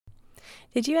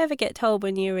Did you ever get told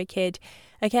when you were a kid,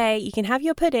 okay, you can have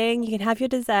your pudding, you can have your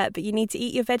dessert, but you need to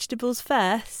eat your vegetables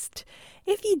first?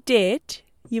 If you did,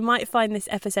 you might find this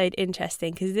episode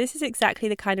interesting because this is exactly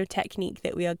the kind of technique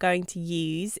that we are going to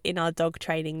use in our dog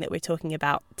training that we're talking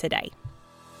about today.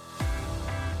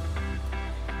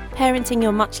 Parenting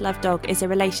your much-loved dog is a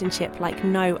relationship like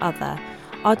no other.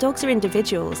 Our dogs are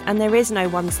individuals and there is no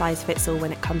one-size-fits-all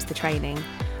when it comes to training.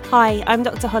 Hi, I'm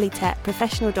Dr. Holly Tett,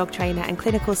 professional dog trainer and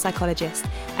clinical psychologist,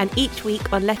 and each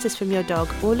week on Letters from Your Dog,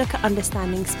 we'll look at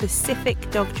understanding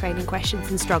specific dog training questions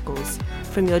and struggles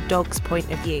from your dog's point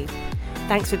of view.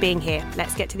 Thanks for being here.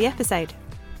 Let's get to the episode.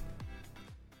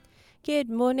 Good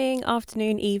morning,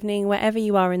 afternoon, evening, wherever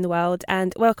you are in the world,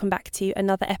 and welcome back to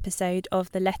another episode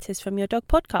of the Letters from Your Dog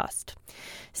podcast.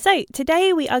 So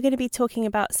today we are going to be talking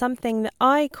about something that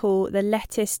I call the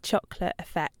lettuce chocolate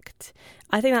effect.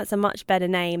 I think that's a much better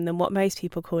name than what most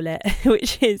people call it,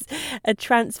 which is a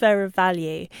transfer of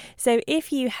value. So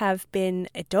if you have been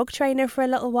a dog trainer for a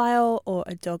little while, or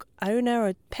a dog owner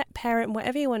or pet parent,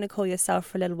 whatever you want to call yourself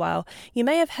for a little while, you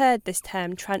may have heard this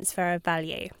term transfer of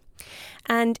value.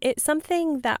 And it's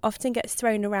something that often gets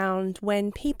thrown around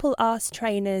when people ask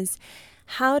trainers,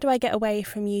 how do I get away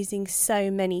from using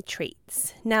so many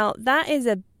treats? Now, that is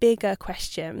a bigger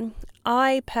question.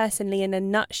 I personally, in a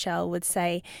nutshell, would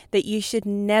say that you should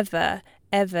never,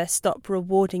 ever stop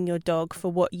rewarding your dog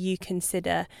for what you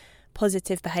consider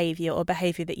positive behaviour or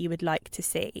behaviour that you would like to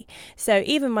see. So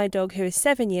even my dog, who is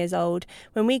 7 years old,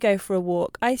 when we go for a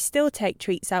walk, I still take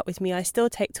treats out with me, I still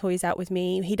take toys out with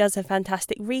me. He does a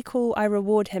fantastic recall, I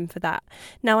reward him for that.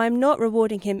 Now, I'm not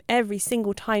rewarding him every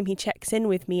single time he checks in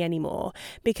with me anymore,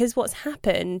 because what's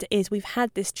happened is we've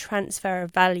had this transfer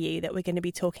of value that we're going to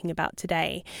be talking about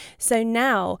today. So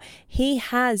now he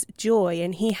has joy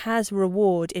and he has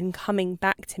reward in coming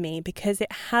back to me because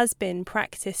it has been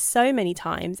practiced so many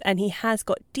times and he has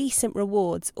got decent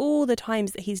rewards all the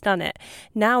times that he's done it.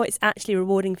 Now it's actually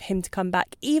rewarding for him to come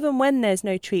back even when there's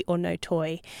no treat or no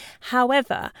toy.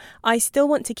 However, I still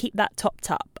want to keep that topped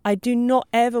up. I do not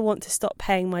ever want to stop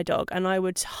paying my dog, and I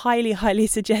would highly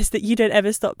suggest that you don't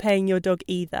ever stop paying your dog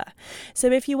either.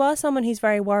 So if you are someone who's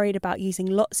very worried about using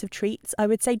lots of treats, I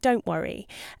would say don't worry.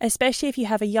 Especially if you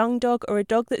have a young dog or a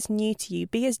dog that's new to you,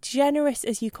 be as generous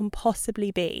as you can possibly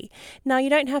be. Now,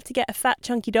 you don't have to get a fat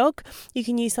chunky dog. You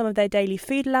can use some of their daily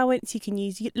food allowance, you can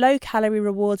use low calorie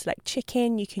rewards like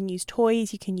chicken, you can use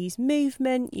toys, you can use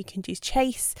movement, you can use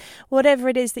chase, whatever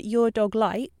it is that your dog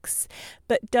likes,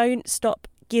 but don't stop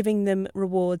giving them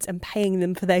rewards and paying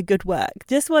them for their good work.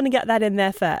 Just want to get that in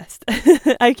there first.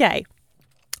 Okay,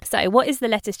 so what is the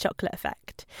lettuce chocolate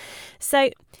effect? So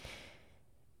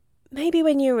maybe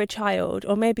when you were a child,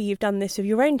 or maybe you've done this with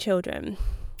your own children,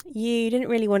 you didn't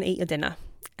really want to eat your dinner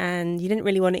and you didn't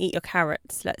really want to eat your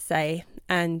carrots, let's say,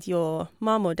 and your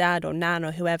mum or dad or nan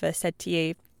or whoever said to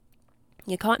you,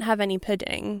 you can't have any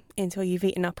pudding until you've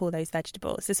eaten up all those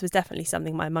vegetables. This was definitely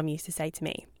something my mum used to say to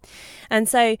me. And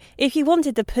so if you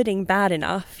wanted the pudding bad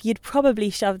enough, you'd probably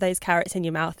shove those carrots in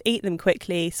your mouth, eat them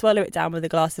quickly, swallow it down with a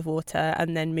glass of water,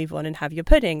 and then move on and have your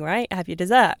pudding, right? Have your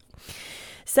dessert.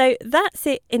 So that's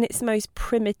it in its most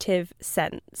primitive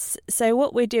sense. So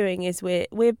what we're doing is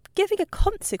we're giving a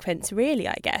consequence, really,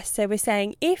 I guess. So we're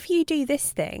saying, if you do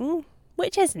this thing,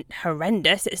 which isn't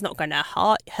horrendous, it's not going to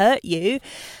hurt you,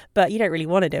 but you don't really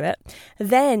want to do it,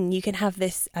 then you can have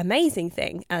this amazing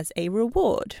thing as a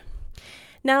reward.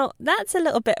 Now, that's a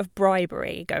little bit of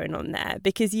bribery going on there,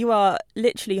 because you are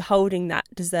literally holding that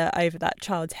dessert over that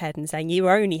child's head and saying you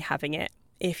are only having it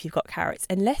if you've got carrots,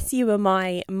 unless you were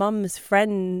my mum's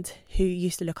friend who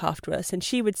used to look after us, and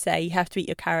she would say you have to eat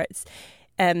your carrots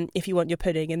if you want your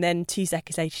pudding, and then 2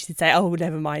 seconds later she'd say, oh,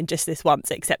 never mind, just this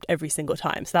once, except every single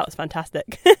time. So that was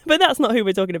fantastic. But that's not who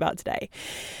we're talking about today.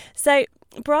 So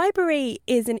bribery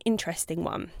is an interesting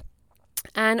one.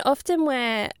 And often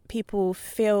where people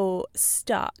feel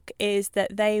stuck is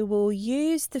that they will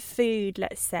use the food,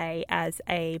 let's say, as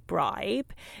a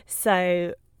bribe.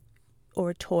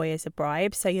 Or a toy as a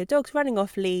bribe. So your dog's running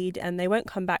off lead and they won't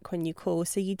come back when you call.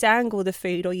 So you dangle the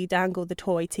food or you dangle the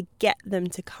toy to get them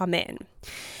to come in.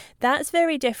 That's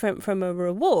very different from a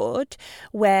reward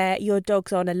where your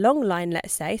dog's on a long line,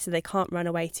 let's say, so they can't run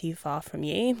away too far from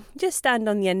you. Just stand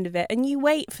on the end of it and you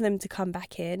wait for them to come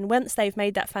back in. Once they've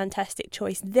made that fantastic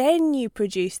choice, then you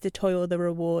produce the toy or the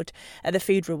reward, the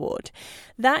food reward.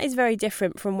 That is very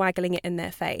different from waggling it in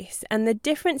their face. And the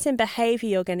difference in behaviour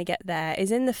you're going to get there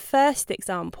is, in the first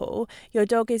example, your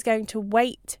dog is going to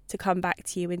wait to come back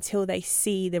to you until they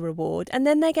see the reward. And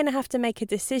then they're going to have to make a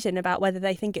decision about whether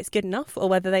they think it's good enough off or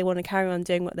whether they want to carry on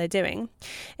doing what they're doing.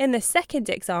 In the second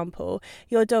example,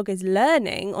 your dog is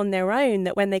learning on their own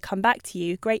that when they come back to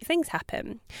you, great things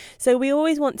happen. So we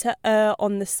always want to err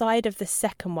on the side of the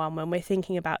second one when we're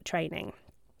thinking about training.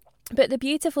 But the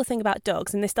beautiful thing about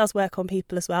dogs, and this does work on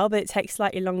people as well, but it takes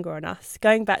slightly longer on us,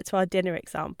 going back to our dinner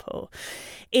example,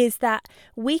 is that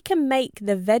we can make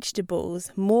the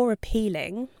vegetables more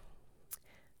appealing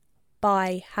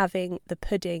by having the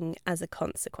pudding as a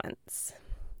consequence.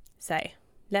 So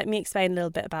let me explain a little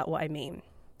bit about what I mean.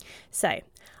 So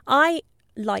I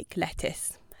like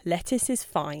lettuce. Lettuce is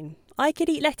fine. I could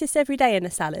eat lettuce every day in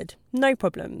a salad. No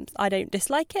problems. I don't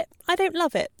dislike it. I don't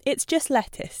love it. It's just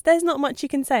lettuce. There's not much you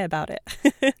can say about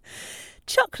it.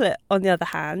 Chocolate, on the other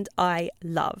hand, I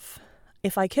love.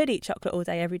 If I could eat chocolate all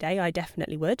day, every day, I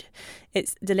definitely would.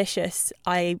 It's delicious.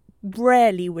 I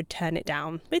rarely would turn it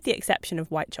down, with the exception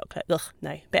of white chocolate. Ugh,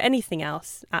 no. But anything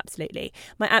else, absolutely.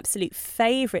 My absolute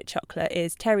favourite chocolate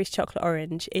is Terry's Chocolate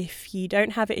Orange. If you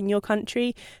don't have it in your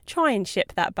country, try and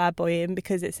ship that bad boy in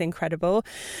because it's incredible.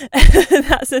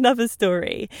 That's another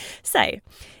story. So,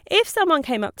 if someone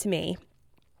came up to me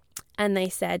and they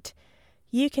said,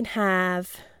 you can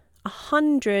have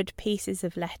 100 pieces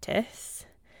of lettuce,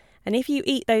 and if you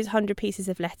eat those 100 pieces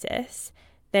of lettuce,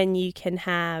 then you can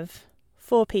have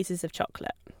 4 pieces of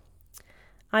chocolate.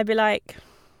 I'd be like,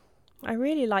 I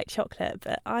really like chocolate,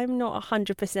 but I'm not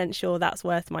 100% sure that's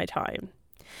worth my time.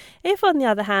 If, on the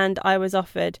other hand, I was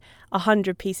offered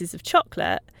 100 pieces of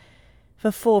chocolate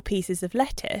for 4 pieces of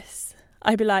lettuce,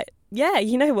 I'd be like, yeah,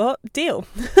 you know what? Deal.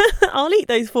 I'll eat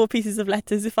those 4 pieces of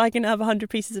lettuce if I can have 100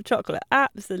 pieces of chocolate.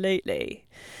 Absolutely.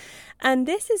 And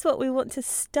this is what we want to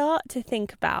start to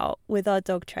think about with our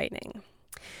dog training.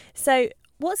 So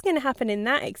what's going to happen in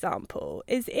that example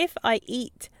is if I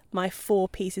eat my 4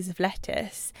 pieces of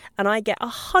lettuce and I get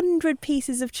 100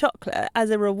 pieces of chocolate as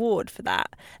a reward for that,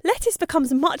 lettuce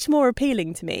becomes much more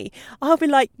appealing to me. I'll be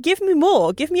like, give me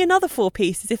more, give me another 4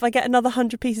 pieces if I get another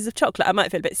 100 pieces of chocolate. I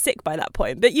might feel a bit sick by that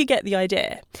point, but you get the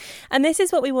idea. And this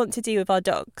is what we want to do with our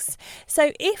dogs.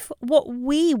 So if what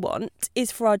we want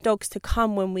is for our dogs to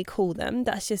come when we call them,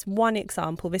 that's just one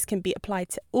example. This can be applied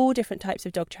to all different types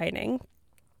of dog training.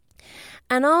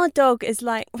 And our dog is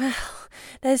like, well,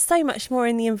 there's so much more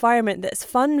in the environment that's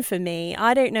fun for me.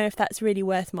 I don't know if that's really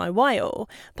worth my while,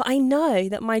 but I know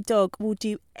that my dog will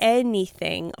do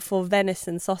anything for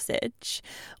venison sausage.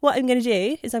 What I'm going to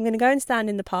do is I'm going to go and stand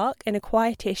in the park in a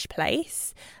quietish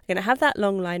place. I'm going to have that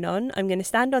long line on. I'm going to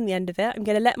stand on the end of it. I'm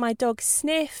going to let my dog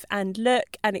sniff and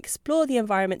look and explore the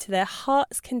environment to their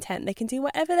heart's content. They can do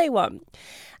whatever they want.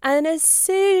 And the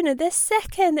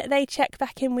second that they check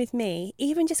back in with me,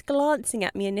 even just glancing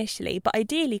at me initially, but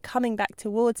ideally coming back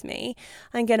towards me,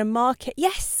 I'm going to mark it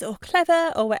yes or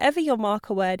clever or whatever your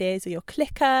marker word is or your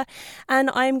clicker.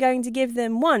 And I'm going to give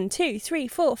them 1, 2, 3,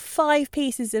 4, 5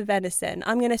 pieces of venison.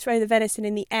 I'm going to throw the venison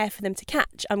in the air for them to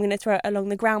catch. I'm going to throw it along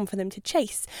the ground for them to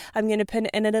chase. I'm going to put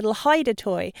it in a little hider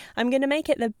toy. I'm going to make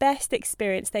it the best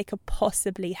experience they could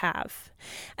possibly have.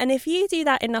 And if you do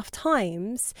that enough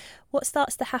times, what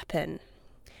starts to happen?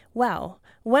 Well,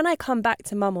 when I come back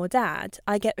to mum or dad,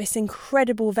 I get this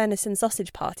incredible venison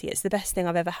sausage party. It's the best thing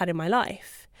I've ever had in my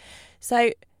life.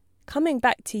 So coming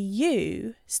back to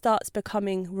you starts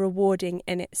becoming rewarding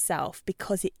in itself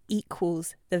because it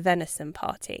equals the venison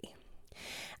party.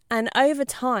 And over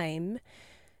time,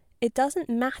 it doesn't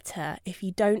matter if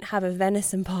you don't have a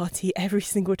venison party every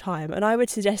single time. And I would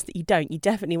suggest that you don't. You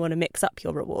definitely want to mix up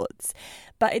your rewards.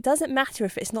 But it doesn't matter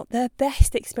if it's not the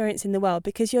best experience in the world,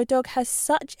 because your dog has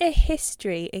such a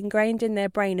history ingrained in their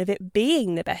brain of it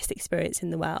being the best experience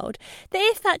in the world, that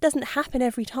if that doesn't happen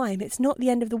every time, it's not the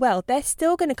end of the world. They're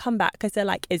still going to come back because they're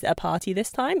like, is it a party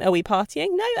this time? Are we partying?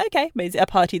 No? Okay. But is it a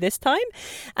party this time?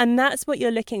 And that's what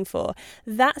you're looking for.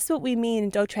 That's what we mean in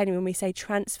dog training when we say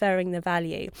transferring the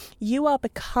value. You are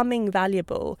becoming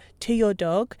valuable to your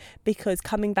dog because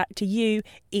coming back to you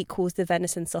equals the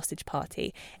venison sausage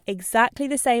party. Exactly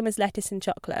the same as lettuce and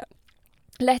chocolate.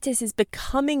 Lettuce is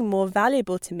becoming more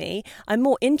valuable to me. I'm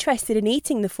more interested in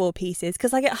eating the 4 pieces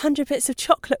because I get 100 bits of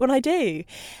chocolate when I do.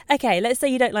 Okay, let's say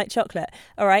you don't like chocolate.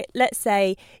 All right, let's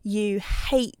say you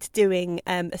hate doing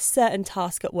a certain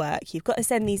task at work. You've got to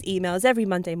send these emails every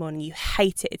Monday morning. You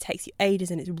hate it. It takes you ages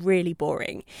and it's really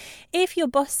boring. If your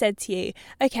boss said to you,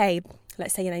 okay,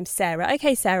 let's say your name's Sarah.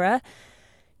 Okay, Sarah,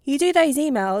 you do those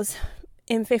emails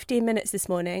in 15 minutes this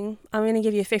morning. I'm going to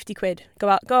give you 50 quid. Go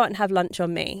out and have lunch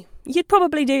on me. You'd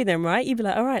probably do them, right? You'd be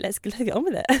like, all right, let's get on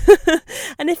with it.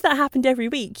 And if that happened every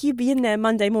week, you'd be in there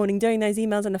Monday morning doing those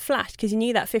emails in a flash because you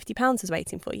knew that £50 was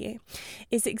waiting for you.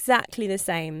 It's exactly the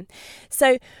same.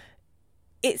 So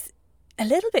it's a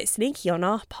little bit sneaky on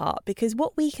our part, because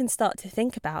what we can start to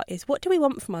think about is, what do we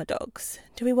want from our dogs?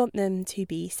 Do we want them to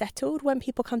be settled when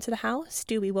people come to the house?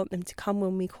 Do we want them to come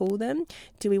when we call them?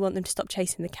 Do we want them to stop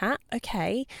chasing the cat?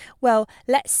 Okay, well,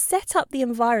 let's set up the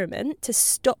environment to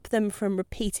stop them from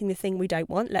repeating the thing we don't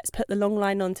want. Let's put the long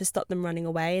line on to stop them running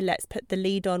away. Let's put the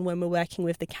lead on when we're working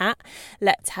with the cat.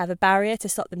 Let's have a barrier to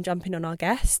stop them jumping on our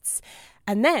guests.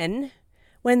 And then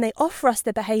when they offer us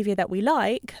the behaviour that we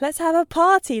like, let's have a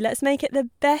party. Let's make it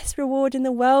the best reward in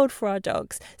the world for our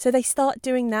dogs. So they start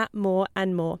doing that more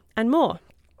and more and more.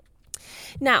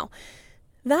 Now,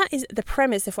 that is the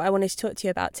premise of what I wanted to talk to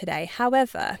you about today.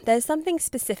 However, there's something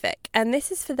specific, and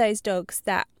this is for those dogs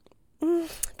that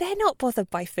they're not bothered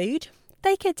by food.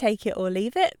 They could take it or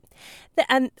leave it.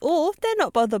 Or they're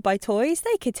not bothered by toys.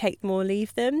 They could take them or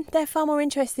leave them. They're far more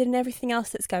interested in everything else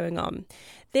that's going on.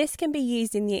 This can be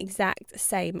used in the exact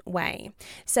same way.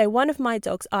 So one of my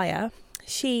dogs, Aya,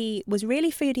 she was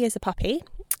really foodie as a puppy,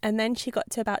 and then she got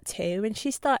to about 2 and she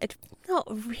started not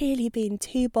really being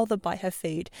too bothered by her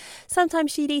food. Sometimes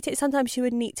she'd eat it, sometimes she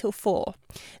wouldn't eat till 4.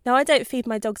 Now, I don't feed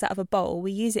my dogs out of a bowl.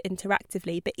 We use it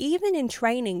interactively, but even in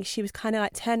training, she was kind of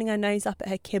like turning her nose up at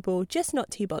her kibble, just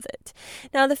not too bothered.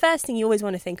 Now, the first thing you always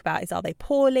want to think about is, are they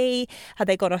poorly? Had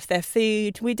they gone off their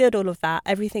food? We did all of that.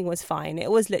 Everything was fine. It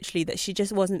was literally that she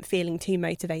just wasn't feeling too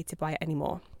motivated by it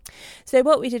anymore. So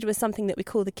what we did was something that we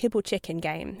call the kibble chicken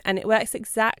game, and it works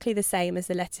exactly the same as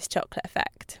the lettuce chocolate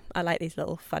effect. I like these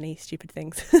little funny, stupid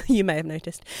things you may have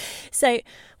noticed. So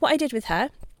what I did with her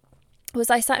was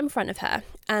I sat in front of her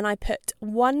and I put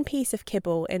one piece of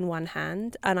kibble in one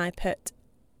hand and I put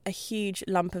a huge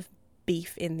lump of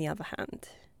beef in the other hand.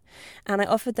 And I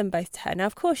offered them both to her. Now,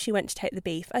 of course, she went to take the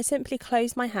beef. I simply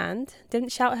closed my hand,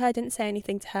 didn't shout at her, didn't say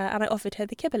anything to her, and I offered her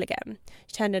the kibble again.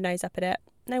 She turned her nose up at it.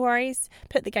 No worries,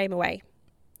 put the game away.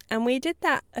 And we did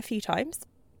that a few times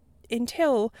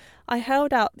until I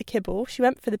held out the kibble. She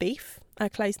went for the beef. I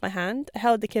closed my hand. I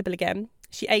held the kibble again.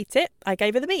 She ate it. I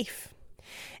gave her the beef.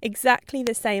 Exactly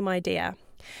the same idea.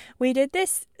 We did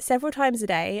this several times a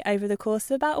day over the course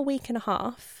of about a week and a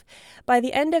half. By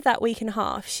the end of that week and a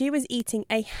half, she was eating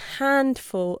a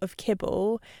handful of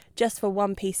kibble just for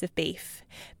one piece of beef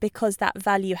because that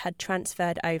value had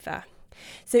transferred over.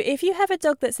 So if you have a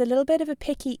dog that's a little bit of a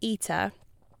picky eater,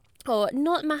 or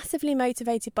not massively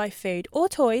motivated by food or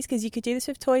toys, because you could do this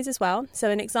with toys as well. So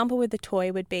an example with the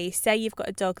toy would be, say you've got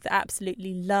a dog that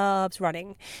absolutely loves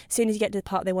running. As soon as you get to the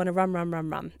part, they want to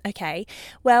run. Okay,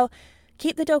 well,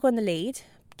 keep the dog on the lead.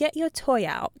 Get your toy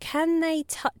out. Can they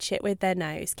touch it with their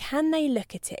nose? Can they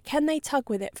look at it? Can they tug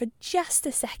with it for just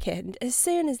a second? As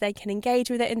soon as they can engage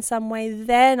with it in some way,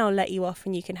 then I'll let you off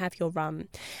and you can have your run.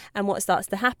 And what starts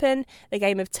to happen? The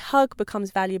game of tug becomes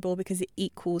valuable because it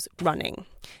equals running.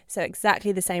 So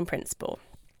exactly the same principle.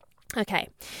 Okay,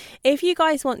 if you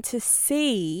guys want to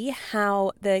see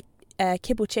how the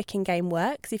kibble chicken game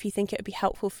works, if you think it would be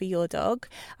helpful for your dog,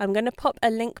 I'm going to pop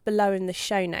a link below in the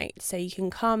show notes so you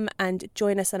can come and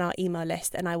join us on our email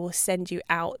list, and I will send you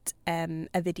out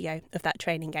a video of that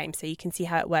training game so you can see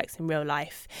how it works in real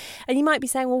life. And you might be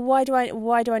saying, well, why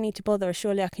do I need to bother?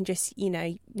 Surely I can just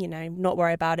not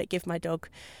worry about it, give my dog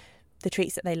the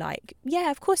treats that they like. Yeah,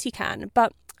 of course you can,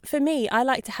 but for me, I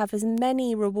like to have as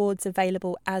many rewards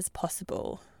available as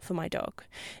possible for my dog.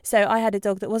 So I had a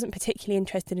dog that wasn't particularly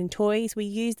interested in toys. We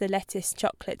used the lettuce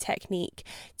chocolate technique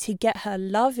to get her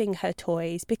loving her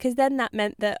toys, because then that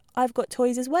meant that I've got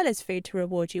toys as well as food to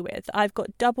reward you with. I've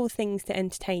got double things to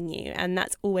entertain you, and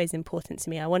that's always important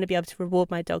to me. I want to be able to reward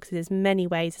my dogs in as many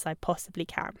ways as I possibly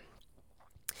can.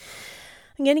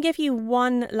 I'm going to give you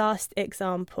one last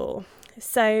example.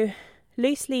 So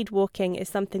loose lead walking is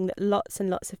something that lots and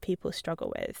lots of people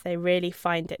struggle with. They really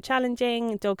find it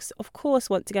challenging. Dogs, of course,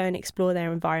 want to go and explore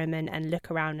their environment and look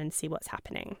around and see what's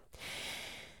happening.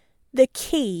 The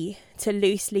key to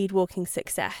loose lead walking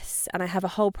success, and I have a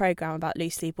whole program about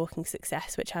loose lead walking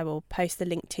success, which I will post the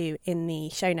link to in the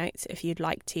show notes if you'd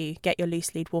like to get your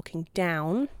loose lead walking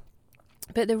down.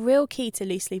 But the real key to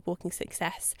loose lead walking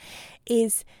success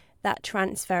is that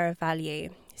transfer of value.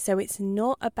 So it's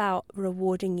not about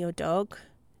rewarding your dog,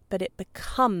 but it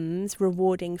becomes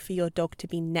rewarding for your dog to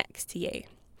be next to you.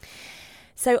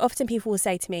 So often people will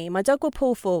say to me, my dog will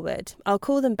pull forward, I'll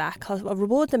call them back, I'll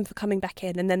reward them for coming back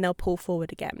in, and then they'll pull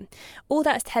forward again. All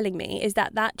that's telling me is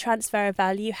that transfer of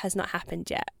value has not happened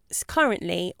yet.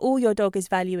 Currently, all your dog is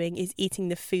valuing is eating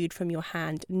the food from your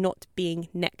hand, not being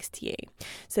next to you.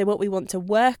 So what we want to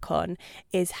work on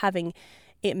is having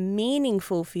it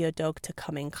meaningful for your dog to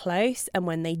come in close, and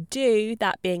when they do,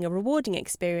 that being a rewarding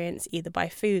experience, either by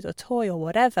food or toy or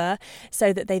whatever,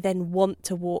 so that they then want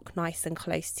to walk nice and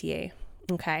close to you.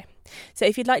 Okay, so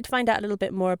if you'd like to find out a little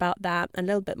bit more about that and a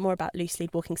little bit more about Loose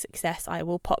Lead Walking Success, I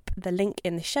will pop the link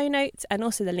in the show notes and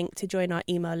also the link to join our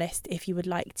email list if you would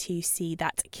like to see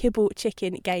that kibble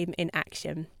chicken game in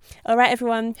action. All right,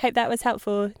 everyone, hope that was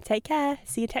helpful. Take care.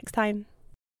 See you next time.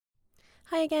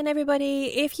 Hi again, everybody.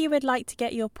 If you would like to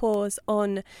get your paws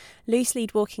on Loose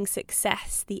Lead Walking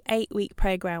Success, the 8-week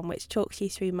program which talks you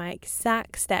through my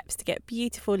exact steps to get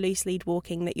beautiful loose lead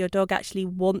walking that your dog actually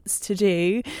wants to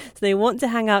do, so they want to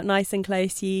hang out nice and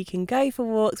close to you, you can go for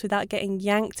walks without getting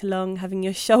yanked along, having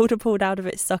your shoulder pulled out of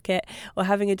its socket, or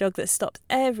having a dog that stops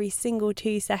every single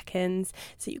 2 seconds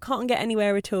so you can't get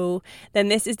anywhere at all, then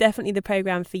this is definitely the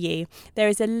program for you. There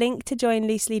is a link to join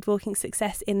Loose Lead Walking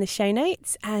Success in the show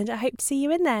notes, and I hope to see you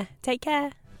in there. Take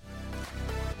care.